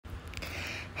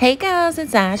Hey guys,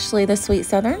 it's Ashley, the Sweet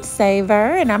Southern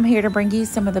Saver, and I'm here to bring you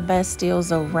some of the best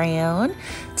deals around.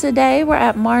 Today we're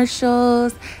at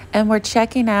Marshall's and we're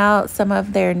checking out some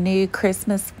of their new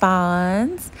Christmas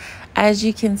finds. As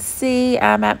you can see,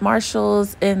 I'm at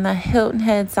Marshall's in the Hilton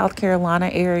Head, South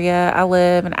Carolina area. I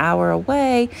live an hour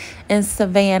away in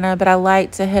Savannah, but I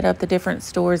like to hit up the different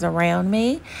stores around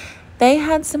me. They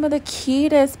had some of the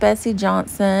cutest Bessie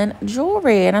Johnson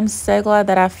jewelry, and I'm so glad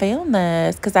that I found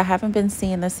this because I haven't been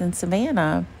seeing this in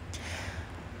Savannah.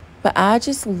 But I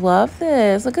just love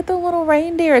this. Look at the little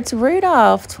reindeer. It's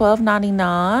Rudolph,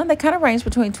 $12.99. They kind of range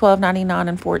between $12.99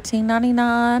 and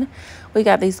 $14.99. We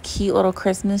got these cute little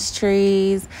Christmas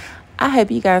trees. I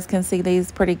hope you guys can see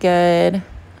these pretty good.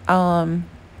 It's a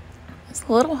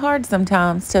little hard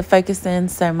sometimes to focus in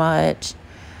so much.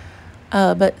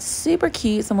 But super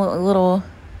cute, some little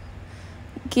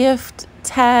gift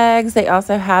tags. They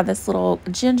also have this little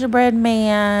gingerbread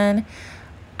man.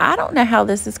 I don't know how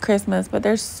this is Christmas, but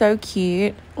they're so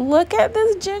cute. Look at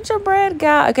this gingerbread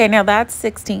guy. Okay, now that's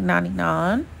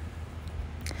 $16.99.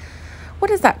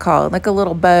 What is that called? Like a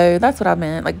little bow. That's what I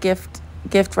meant. Like gift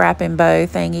wrapping bow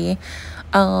thingy.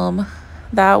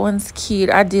 That one's cute.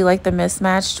 I do like the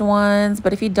mismatched ones,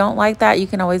 but if you don't like that, you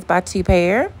can always buy 2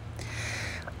 pair.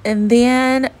 And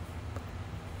then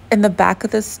in the back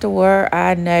of the store,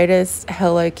 I noticed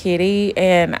Hello Kitty,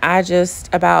 and I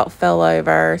just about fell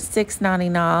over.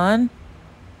 $6.99.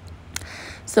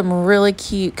 Some really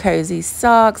cute cozy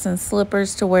socks and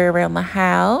slippers to wear around the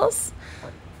house.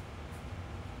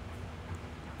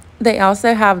 They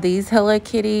also have these Hello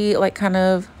Kitty, like kind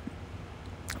of,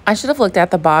 I should have looked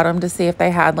at the bottom to see if they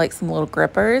had like some little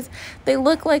grippers. They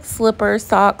look like slipper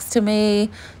socks to me.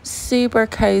 Super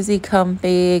cozy,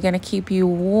 comfy, gonna keep you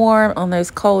warm on those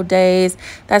cold days.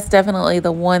 That's definitely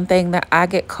the one thing that I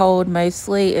get cold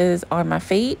mostly is on my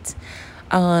feet.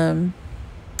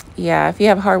 Yeah, if you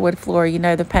have hardwood floor, you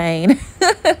know the pain.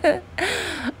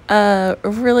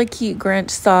 Really cute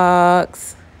Grinch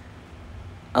socks.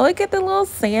 Oh, look at the little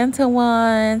Santa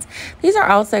ones. These are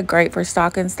also great for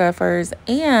stocking stuffers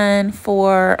and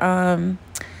for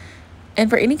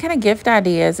any kind of gift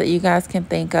ideas that you guys can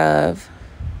think of.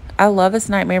 I love this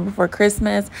Nightmare Before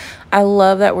Christmas. I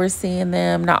love that we're seeing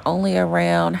them not only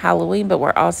around Halloween, but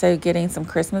we're also getting some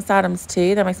Christmas items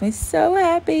too. That makes me so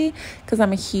happy because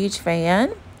I'm a huge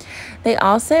fan. They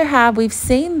also have, we've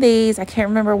seen these, I can't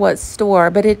remember what store,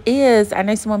 but it is, I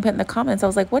know someone put in the comments, I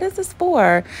was like, what is this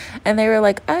for? And they were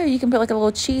like, oh, you can put like a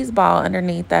little cheese ball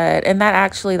underneath that. And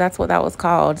that's what that was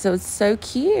called. So it's so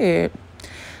cute.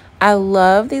 I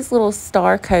love these little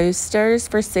star coasters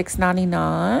for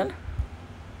 $6.99.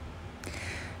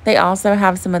 They also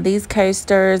have some of these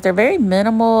coasters. They're very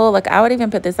minimal. Like I would even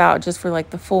put this out just for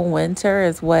like the full winter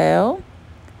as well.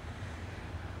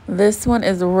 This one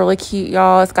is really cute,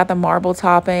 y'all. It's got the marble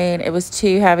topping. It was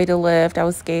too heavy to lift. I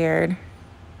was scared.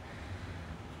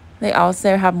 They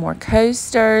also have more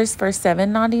coasters for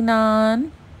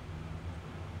 $7.99.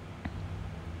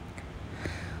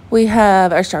 We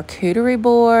have a charcuterie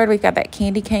board. We've got that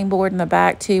candy cane board in the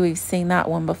back too. We've seen that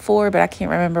one before, but I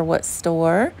can't remember what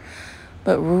store.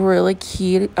 But really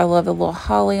cute. I love the little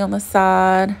holly on the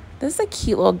side. This is a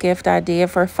cute little gift idea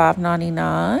for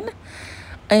 $5.99.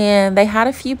 And they had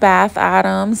a few bath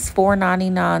items,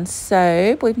 $4.99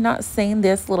 soap. We've not seen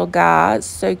this little guy. It's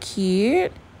so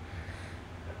cute.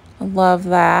 I love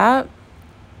that.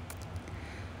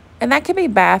 And that could be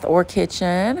bath or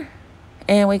kitchen.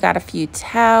 And we got a few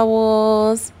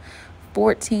towels,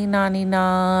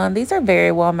 $14.99. These are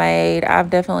very well made. I've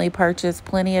definitely purchased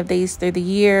plenty of these through the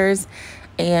years,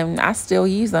 and I still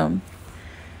use them.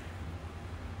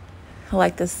 I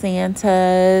like the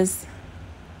Santas.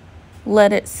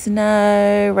 Let It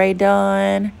Snow, Ray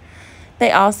Dunn.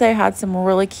 They also had some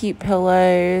really cute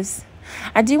pillows.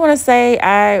 I do want to say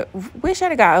I wish I'd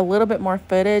have got a little bit more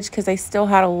footage because they still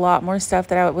had a lot more stuff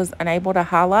that I was unable to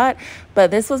highlight. But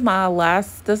this was my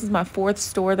 4th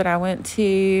store that I went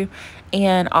to.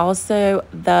 And also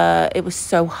it was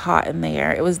so hot in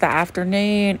there. It was the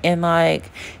afternoon, and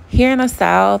like here in the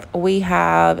South,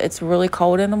 it's really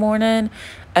cold in the morning.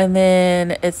 And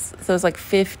then it's like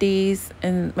 50s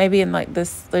and maybe in like the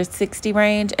 60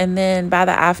 range. And then by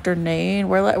the afternoon,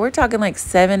 we're talking like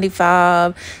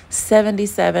 75,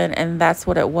 77. And that's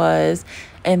what it was.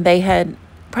 And they had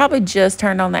probably just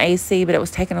turned on the AC, but it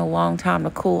was taking a long time to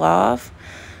cool off.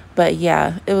 But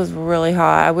yeah, it was really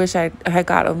hot. I wish I had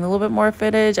gotten a little bit more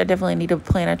footage. I definitely need to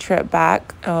plan a trip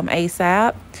back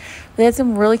ASAP. They had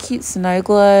some really cute snow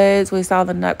globes. We saw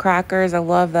the nutcrackers. I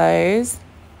love those.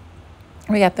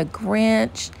 We got the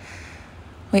Grinch.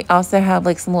 We also have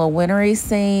like some little wintry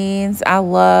scenes. I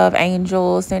love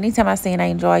angels. So anytime I see an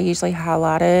angel, I usually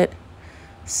highlight it.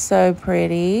 So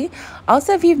pretty.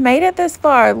 Also, if you've made it this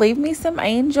far, leave me some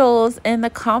angels in the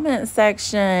comment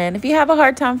section. If you have a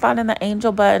hard time finding the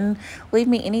angel button, leave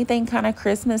me anything kind of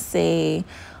Christmassy.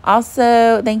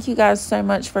 Also, thank you guys so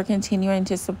much for continuing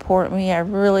to support me. I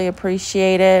really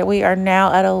appreciate it. We are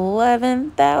now at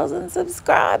 11,000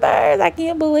 subscribers. I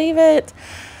can't believe it.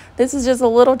 This is just a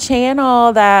little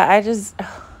channel that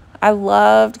I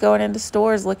loved going into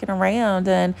stores, looking around,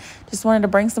 and just wanted to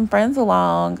bring some friends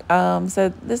along.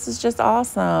 So this is just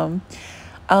awesome.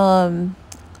 That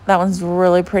one's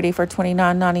really pretty for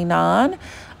 $29.99.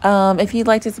 If you'd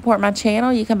like to support my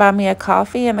channel, you can buy me a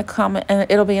coffee in the comment, and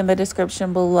it'll be in the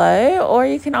description below. Or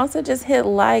you can also just hit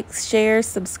like, share,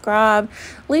 subscribe,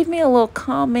 leave me a little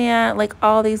comment. Like,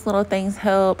 all these little things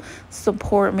help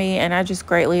support me, and I just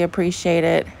greatly appreciate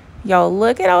it. Y'all,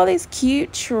 look at all these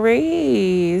cute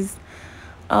trees.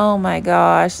 Oh my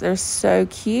gosh, they're so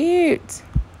cute.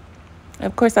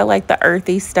 Of course, I like the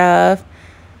earthy stuff.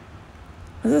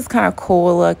 This is kind of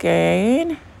cool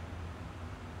looking.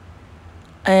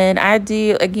 And I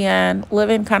do, again,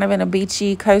 living kind of in a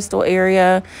beachy coastal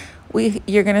area,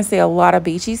 you're going to see a lot of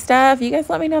beachy stuff. You guys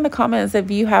let me know in the comments if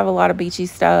you have a lot of beachy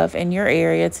stuff in your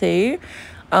area too.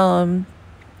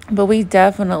 But we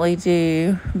definitely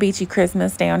do beachy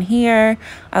Christmas down here.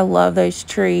 I love those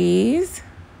trees.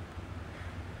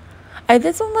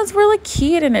 This one was really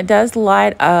cute, and it does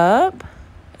light up.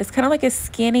 It's kind of like a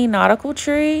skinny nautical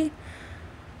tree.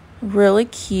 Really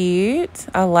cute.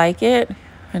 I like it.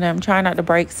 And I'm trying not to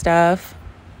break stuff.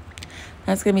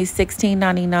 That's going to be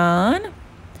 $16.99.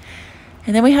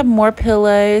 And then we have more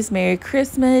pillows. Merry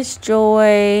Christmas,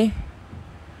 Joy.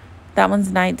 That one's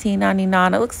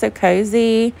 $19.99. It looks so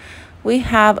cozy. We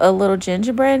have a little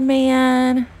gingerbread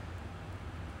man.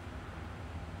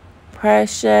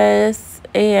 Precious.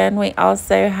 And we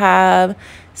also have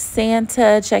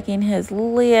Santa checking his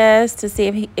list to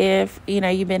see if you know,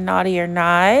 you've been naughty or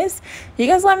nice. You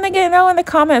guys let me know in the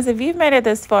comments if you've made it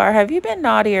this far. Have you been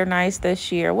naughty or nice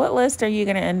this year? What list are you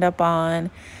going to end up on?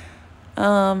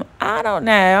 I don't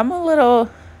know.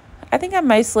 I think I'm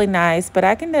mostly nice, but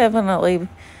I can definitely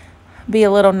be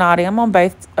a little naughty. I'm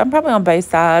probably on both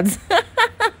sides.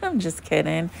 I'm just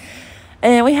kidding.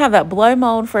 And we have that blow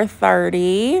mold for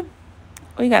 $30.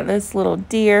 We got this little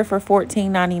deer for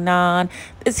 $14.99.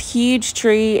 This huge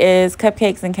tree is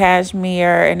cupcakes and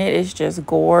cashmere, and it is just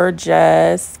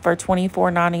gorgeous for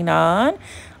 $24.99.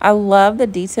 I love the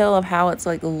detail of how it's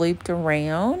like looped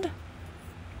around.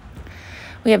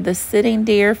 We have the sitting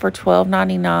deer for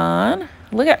 $12.99.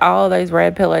 Look at all those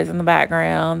red pillows in the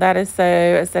background. That is so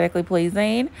aesthetically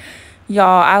pleasing.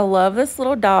 Y'all, I love this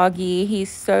little doggy. He's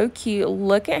so cute.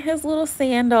 Look at his little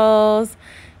sandals.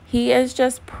 He is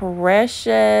just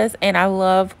precious, and I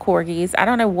love corgis. I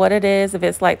don't know what it is, if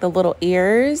it's like the little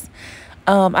ears.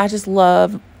 I'm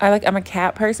a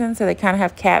cat person, so they kind of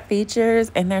have cat features,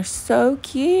 and they're so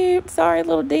cute. Sorry,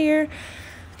 little deer.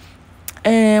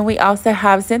 And we also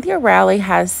have Cynthia Rowley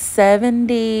has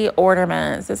 70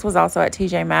 ornaments. This was also at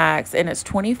TJ Maxx, and it's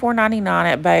 $24.99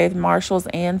 at both Marshalls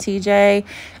and TJ.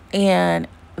 And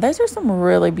those are some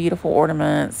really beautiful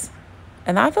ornaments.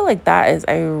 And I feel like that is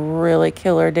a really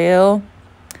killer deal.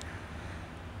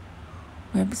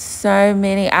 We have so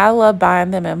many. I love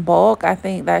buying them in bulk. I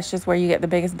think that's just where you get the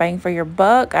biggest bang for your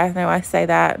buck. I know I say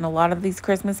that in a lot of these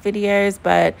Christmas videos,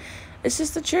 but it's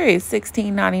just the truth.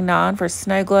 $16.99 for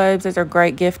snow globes. Those are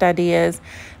great gift ideas.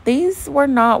 These were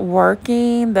not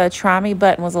working. The try me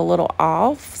button was a little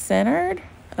off-centered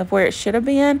of where it should have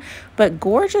been, but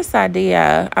gorgeous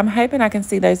idea. I'm hoping I can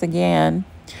see those again.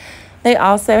 They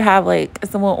also have like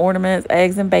some little ornaments,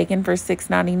 eggs and bacon for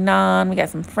 $6.99. We got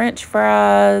some French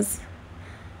fries.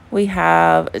 We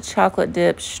have a chocolate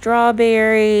dipped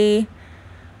strawberry.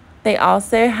 They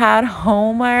also had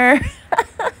Homer.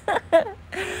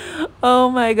 Oh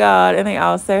my God. And they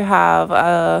also have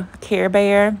a Care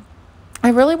Bear. I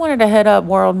really wanted to hit up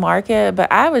World Market,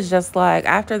 but I was just like,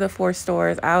 after the 4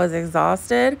 stores, I was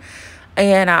exhausted.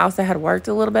 And I also had worked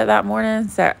a little bit that morning.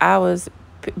 So I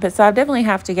definitely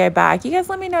have to go back. You guys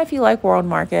let me know if you like World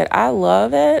Market. I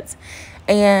love it.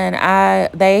 And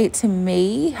they, to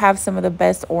me, have some of the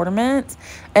best ornaments.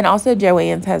 And also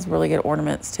Joann's has really good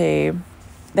ornaments too.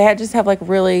 They just have like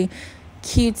really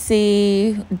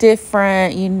cutesy,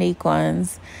 different, unique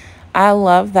ones. I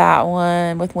love that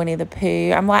one with Winnie the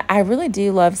Pooh. I really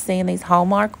do love seeing these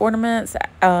Hallmark ornaments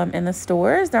in the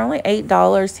stores. They're only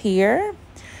 $8 here,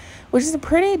 which is a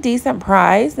pretty decent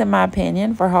price in my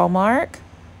opinion for Hallmark.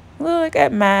 Look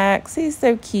at Max. He's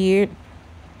so cute.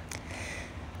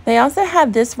 They also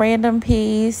have this random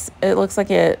piece. It looks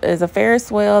like it is a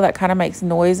Ferris wheel that kind of makes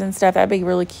noise and stuff. That'd be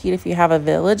really cute if you have a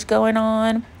village going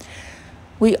on.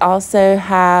 We also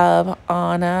have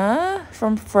Anna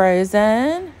from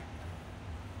Frozen.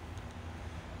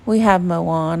 We have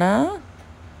Moana.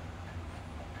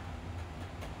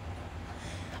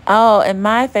 Oh, and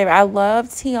my favorite, I love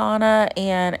Tiana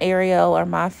and Ariel are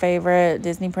my favorite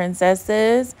Disney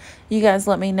princesses. You guys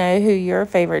let me know who your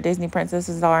favorite Disney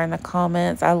princesses are in the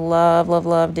comments. I love, love,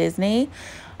 love Disney.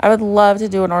 I would love to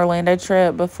do an Orlando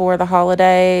trip before the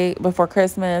holiday, before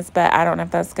Christmas, but I don't know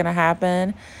if that's going to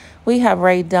happen. We have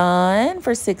Ray Dunn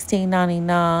for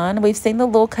 $16.99. We've seen the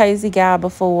little cozy guy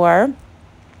before.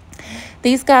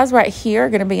 These guys right here are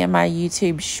going to be in my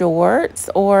YouTube shorts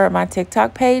or my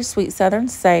TikTok page, Sweet Southern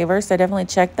Saver. So definitely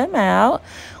check them out.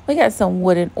 We got some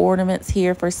wooden ornaments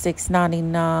here for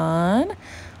 $6.99.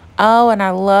 Oh, and I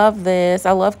love this.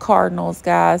 I love cardinals,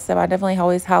 guys. So I definitely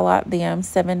always highlight them,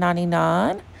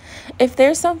 $7.99. If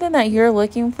there's something that you're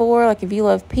looking for, like if you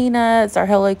love Peanuts or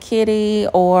Hello Kitty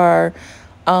or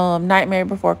Nightmare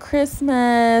Before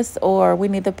Christmas or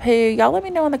Winnie the Pooh, y'all let me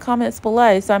know in the comments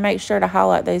below so I make sure to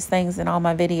highlight those things in all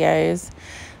my videos.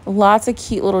 Lots of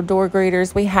cute little door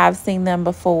greeters. We have seen them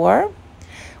before.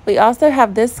 We also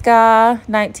have this guy,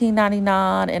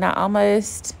 $19.99, and I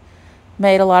almost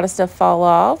made a lot of stuff fall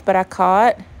off, but I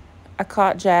caught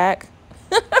Jack.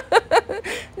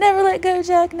 Never let go,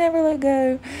 Jack, never let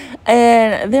go.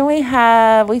 And then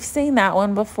we've seen that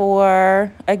one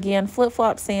before. Again,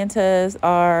 flip-flop Santas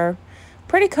are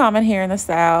pretty common here in the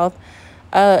South.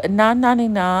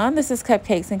 $9.99. This is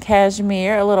Cupcakes and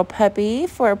Cashmere, a little puppy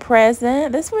for a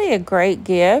present. This would be a great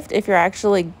gift if you're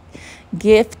actually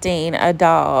gifting a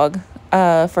dog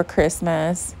for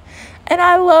Christmas. And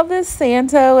I love this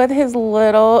Santa with his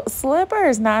little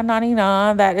slippers,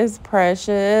 $9.99. That is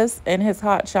precious. And his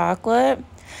hot chocolate.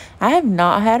 I have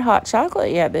not had hot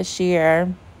chocolate yet this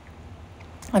year.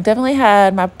 I've definitely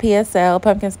had my PSL,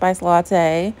 pumpkin spice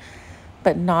latte,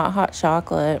 but not hot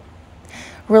chocolate.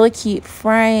 Really cute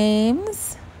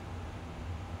frames.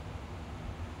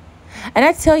 And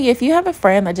I tell you, if you have a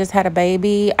friend that just had a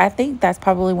baby, I think that's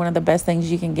probably one of the best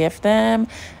things you can gift them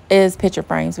is picture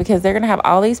frames, because they're going to have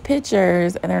all these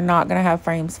pictures and they're not going to have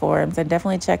frames for them. So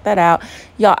definitely check that out.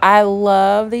 Y'all, I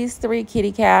love these 3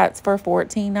 kitty cats for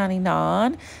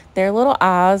 $14.99. Their little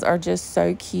eyes are just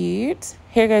so cute.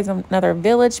 Here goes another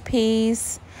village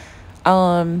piece.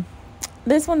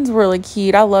 This one's really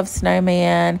cute. I love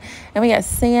Snowman. And we got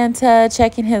Santa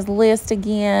checking his list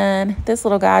again. This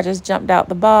little guy just jumped out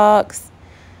the box.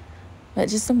 But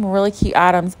just some really cute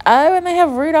items. Oh, and they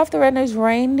have Rudolph the Red-Nosed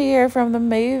Reindeer from the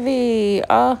movie.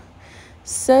 Oh,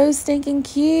 so stinking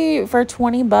cute for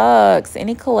 20 bucks.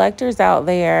 Any collectors out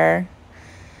there?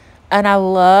 And I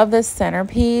love this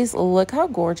centerpiece. Look how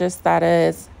gorgeous that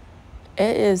is.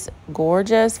 It is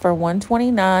gorgeous for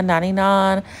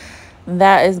 $129.99.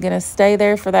 That is going to stay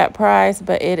there for that price,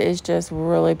 but it is just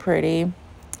really pretty.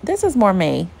 This is more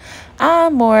me.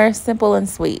 I'm more simple and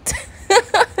sweet.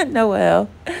 Noelle.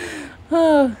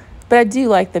 Oh, but I do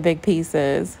like the big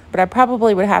pieces. But I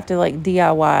probably would have to like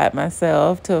DIY it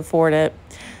myself to afford it.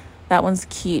 That one's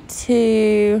cute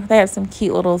too. They have some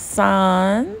cute little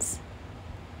signs.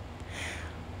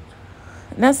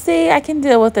 Now see, I can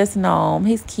deal with this gnome.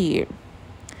 He's cute.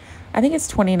 I think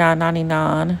it's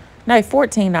 $29.99. No,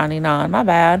 $14.99. My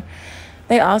bad.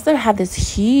 They also have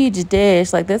this huge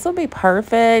dish. Like, this will be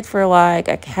perfect for, like,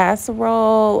 a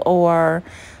casserole or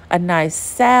a nice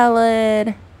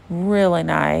salad. Really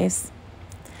nice.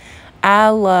 I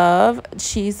love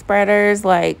cheese spreaders.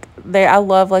 Like, I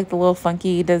love, like, the little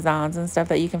funky designs and stuff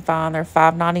that you can find. They're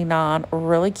 $5.99.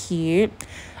 Really cute.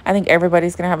 I think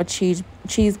everybody's going to have a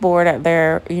cheese board at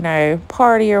their, you know,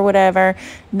 party or whatever.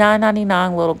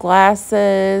 $9.99 little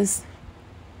glasses.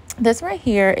 This right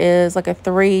here is like a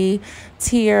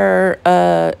 3-tier,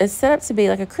 it's set up to be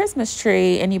like a Christmas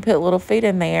tree, and you put little food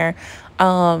in there.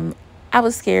 I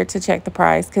was scared to check the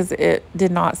price because it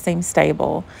did not seem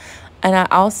stable. And I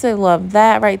also love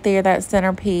that right there, that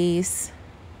centerpiece.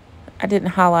 I didn't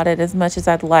highlight it as much as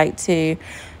I'd like to,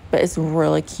 but it's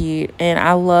really cute. And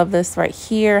I love this right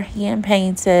here, hand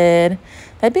painted.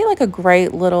 That'd be like a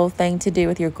great little thing to do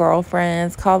with your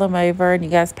girlfriends. Call them over and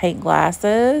you guys paint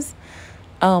glasses.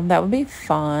 That would be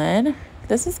fun.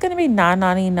 This is going to be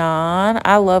 $9.99.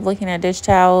 I love looking at dish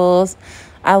towels.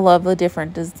 I love the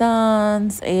different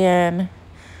designs. And,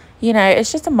 you know,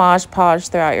 it's just a Mod Podge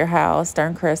throughout your house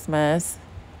during Christmas.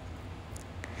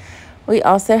 We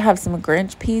also have some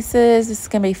Grinch pieces. This is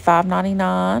going to be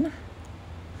 $5.99.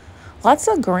 Lots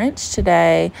of Grinch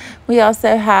today. We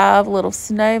also have little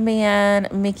snowman,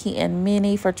 Mickey and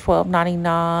Minnie for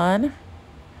 $12.99.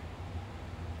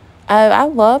 Oh, I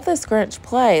love this Grinch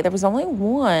play. There was only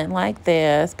one like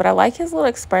this, but I like his little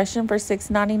expression for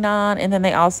 $6.99. And then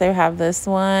they also have this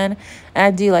one. And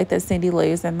I do like that Cindy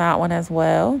Lou's in that one as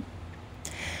well.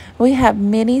 We have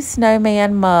mini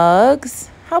snowman mugs.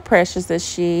 How precious is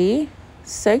she?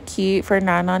 So cute for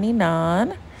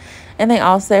 $9.99. And they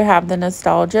also have the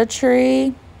nostalgia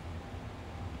tree.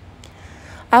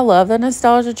 I love the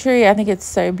nostalgia tree. I think it's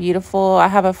so beautiful. I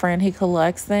have a friend who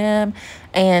collects them,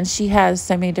 and she has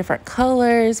so many different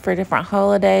colors for different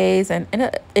holidays. And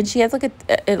she has like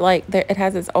it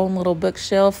has its own little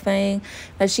bookshelf thing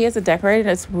that she has it decorated.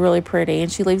 It's really pretty,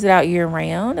 and she leaves it out year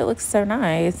round. It looks so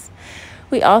nice.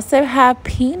 We also have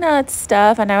Peanuts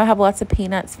stuff. I know I have lots of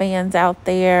Peanuts fans out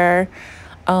there.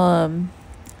 Oh,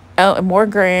 and more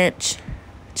Grinch.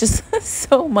 Just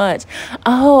so much.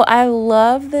 Oh, I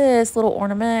love this little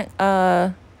ornament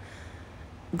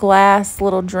glass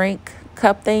little drink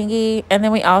cup thingy. And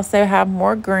then we also have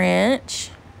more Grinch.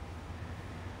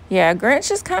 Yeah,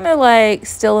 Grinch is kind of like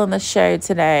still in the show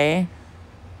today.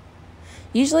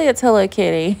 Usually it's Hello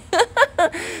Kitty.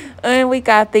 And we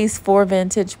got these 4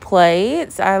 vintage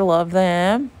plates. I love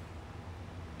them.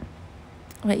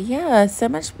 But yeah, so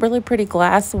much really pretty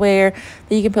glassware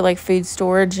that you can put like food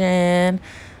storage in.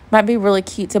 Might be really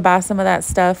cute to buy some of that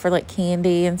stuff for like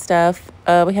candy and stuff.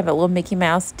 We have a little Mickey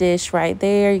Mouse dish right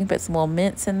there. You can put some little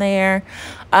mints in there.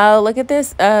 Look at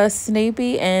this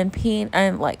Snoopy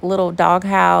and like little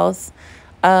doghouse.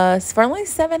 It's for only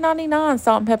 $7.99,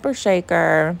 salt and pepper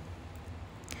shaker.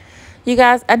 You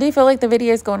guys, I do feel like the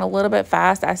video is going a little bit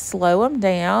fast. I slow them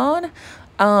down.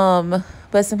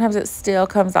 But sometimes it still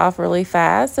comes off really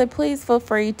fast. So please feel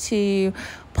free to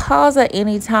pause at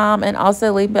any time, and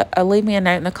also leave me a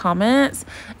note in the comments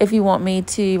if you want me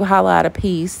to highlight a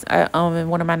piece in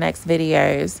one of my next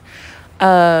videos.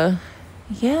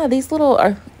 Yeah, these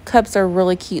little cups are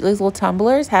really cute. These little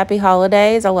tumblers. Happy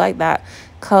holidays. I like that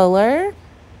color.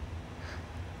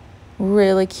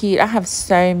 Really cute. I have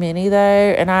so many though,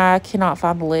 and I cannot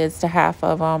find the lids to half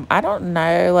of them. I don't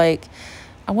know, like,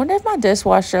 I wonder if my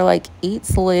dishwasher like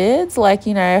eats lids, like,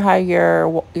 you know how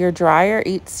your dryer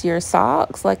eats your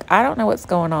socks. Like, I don't know what's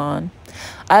going on.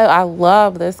 I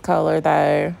love this color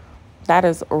though. That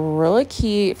is really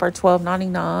cute for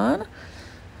 $12.99.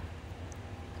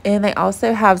 And they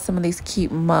also have some of these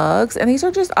cute mugs. And these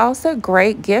are just also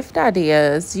great gift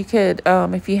ideas. You could,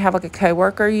 if you have like a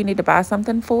coworker you need to buy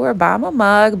something for, buy them a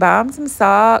mug, buy them some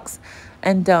socks,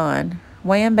 and done.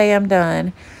 Wham, bam,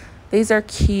 done. These are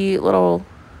cute little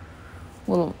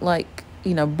like,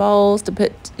 you know, bowls to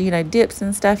put, you know, dips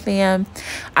and stuff in.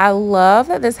 I love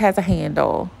that this has a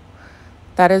handle.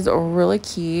 That is really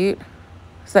cute.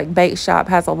 It's like Bake Shop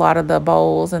has a lot of the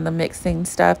bowls and the mixing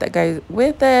stuff that goes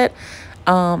with it.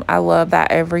 I love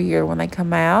that every year when they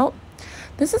come out.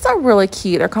 This is a really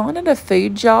cute, they're calling it a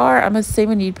food jar. I'm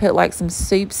assuming you'd put like some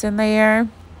soups in there.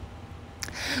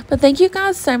 But thank you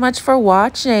guys so much for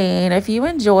watching. If you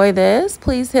enjoy this,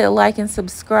 please hit like and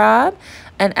subscribe.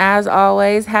 And as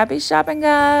always, happy shopping,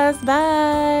 guys.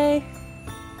 Bye.